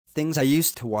Things I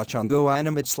used to watch on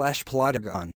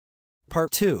GoAnimate/Plotagon.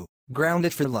 Part 2,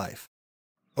 Grounded for Life.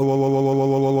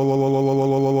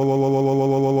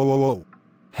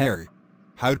 Harry,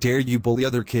 how dare you bully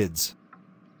other kids?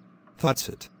 That's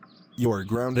it. You're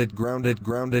grounded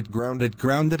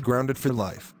for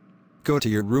life. Go to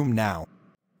your room now.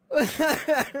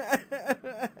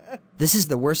 This is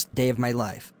the worst day of my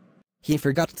life. He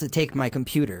forgot to take my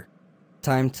computer.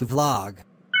 Time to vlog.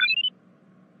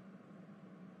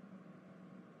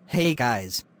 Hey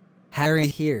guys. Harry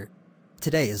here.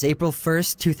 Today is April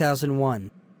 1st, 2001.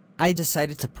 I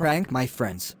decided to prank my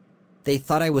friends. They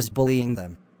thought I was bullying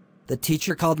them. The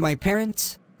teacher called my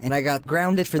parents, and I got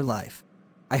grounded for life.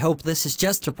 I hope this is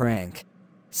just a prank.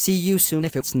 See you soon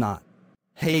if it's not.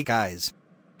 Hey guys.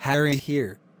 Harry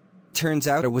here. Turns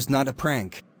out it was not a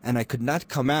prank, and I could not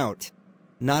come out.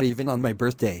 Not even on my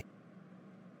birthday.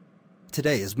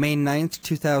 Today is May 9th,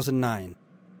 2009.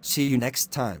 See you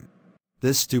next time.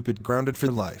 This stupid grounded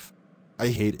for life. I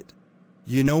hate it.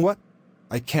 You know what?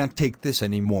 I can't take this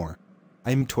anymore.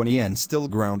 I'm 20 and still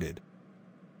grounded.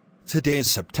 Today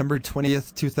is September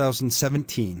 20th,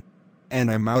 2017. And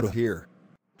I'm out of here.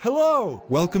 Hello!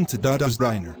 Welcome to Dada's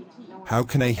Diner. How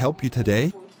can I help you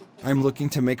today? I'm looking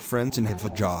to make friends and have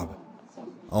a job.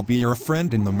 I'll be your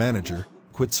friend and the manager.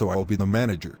 Quit so I'll be the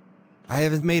manager. I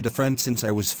haven't made a friend since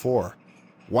I was 4.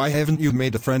 Why haven't you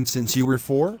made a friend since you were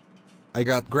 4? I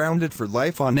got grounded for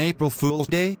life on April Fool's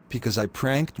Day because I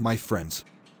pranked my friends.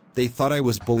 They thought I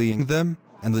was bullying them,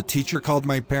 and the teacher called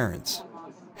my parents.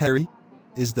 Harry?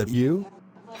 Is that you?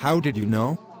 How did you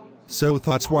know? So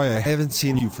that's why I haven't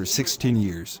seen you for 16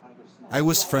 years. I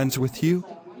was friends with you?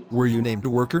 Were you named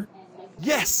Worker?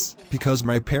 Yes! Because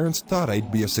my parents thought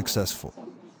I'd be a successful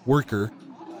worker.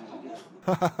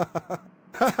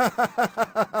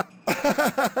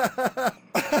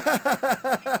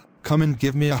 Come and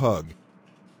give me a hug.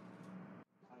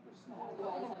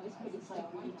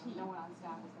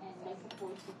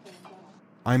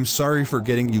 I'm sorry for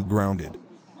getting you grounded.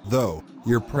 Though,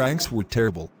 your pranks were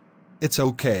terrible. It's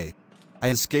okay. I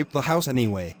escaped the house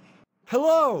anyway.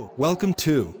 Hello! Welcome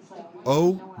to...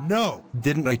 Oh, no!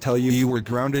 Didn't I tell you you were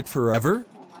grounded forever?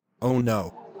 Oh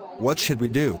no. What should we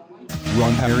do?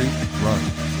 Run, Harry, run.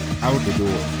 Out the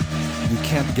door. You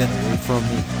can't get away from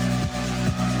me.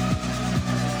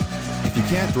 If you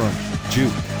can't run,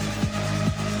 juke.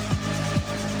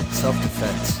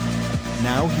 Self-defense.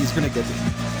 Now he's gonna get me.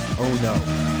 Oh no.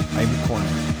 I'm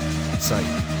cornered. Psych.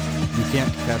 You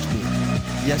can't catch me.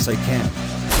 Yes, I can.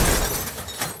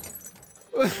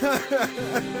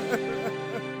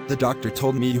 The doctor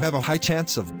told me you have a high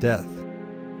chance of death.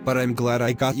 But I'm glad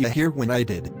I got you here when I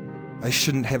did. I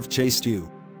shouldn't have chased you.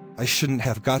 I shouldn't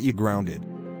have got you grounded.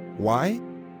 Why?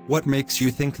 What makes you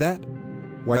think that?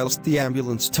 Whilst the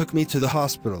ambulance took me to the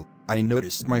hospital, I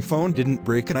noticed my phone didn't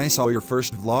break and I saw your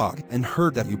first vlog and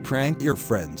heard that you pranked your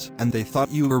friends and they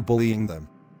thought you were bullying them.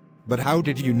 But how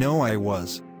did you know I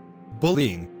was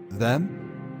bullying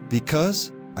them?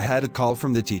 Because I had a call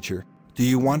from the teacher. Do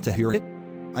you want to hear it?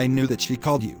 I knew that she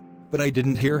called you, but I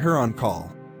didn't hear her on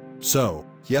call. So,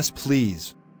 yes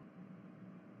please.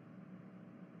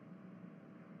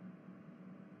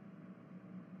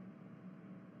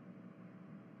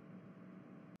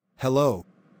 Hello.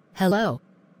 Hello.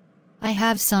 I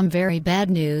have some very bad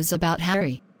news about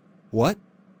Harry. What?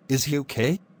 Is he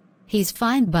okay? He's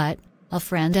fine, but a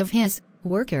friend of his,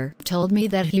 Worker, told me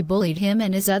that he bullied him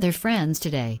and his other friends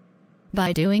today.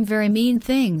 By doing very mean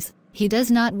things, he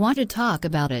does not want to talk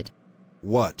about it.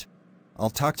 What? I'll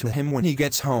talk to him when he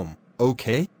gets home,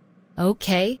 okay?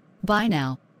 Okay, bye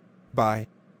now. Bye.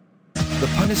 The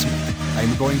punishment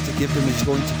I'm going to give him is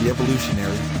going to be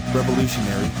evolutionary,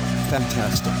 revolutionary,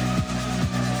 fantastic.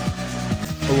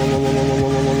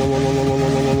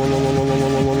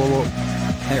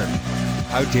 Harry,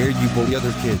 how dare you bully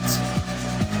other kids?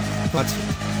 That's it.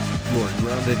 You're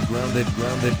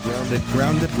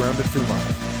grounded for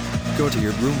life. Go to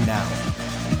your room now.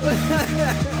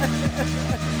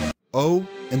 Oh,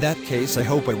 in that case I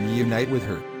hope I reunite with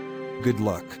her. Good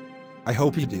luck. I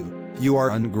hope you do. You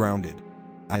are ungrounded.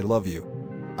 I love you.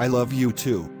 I love you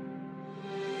too.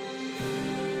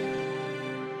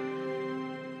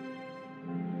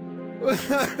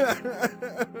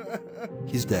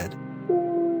 He's dead.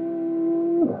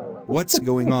 What's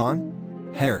going on?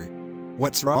 Harry,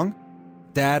 what's wrong?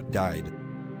 Dad died.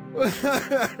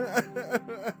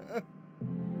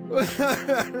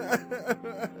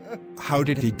 How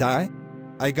did he die?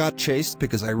 I got chased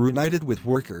because I reunited with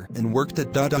Worker and worked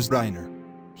at Dada's Diner.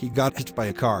 He got hit by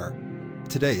a car.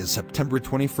 Today is September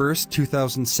 21st,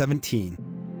 2017.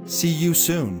 See you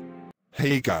soon.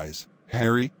 Hey guys,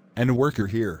 Harry and Worker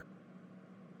here.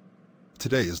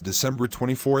 Today is December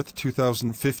 24th,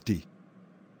 2050.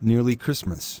 Nearly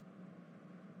Christmas.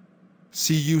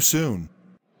 See you soon.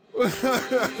 Luke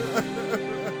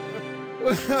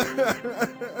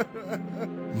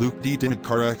died in a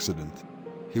car accident.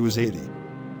 He was 80.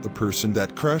 The person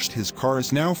that crashed his car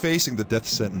is now facing the death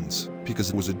sentence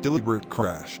because it was a deliberate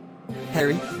crash.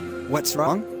 Harry, what's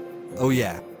wrong? Oh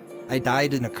yeah, I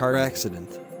died in a car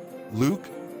accident. Luke,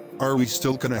 are we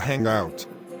still gonna hang out?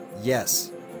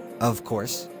 Yes, of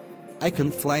course. I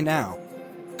can fly now.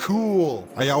 Cool!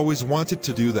 I always wanted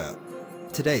to do that.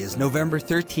 Today is November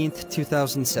 13th,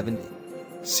 2070.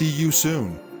 See you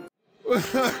soon.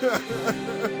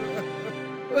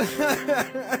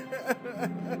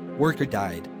 Worker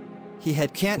died. He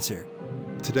had cancer.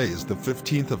 Today is the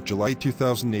 15th of July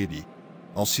 2080.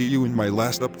 I'll see you in my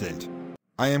last update.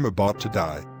 I am about to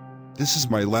die. This is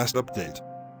my last update.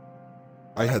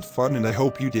 I had fun and I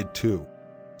hope you did too.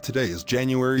 Today is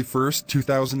January 1st,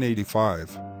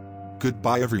 2085.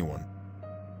 Goodbye everyone.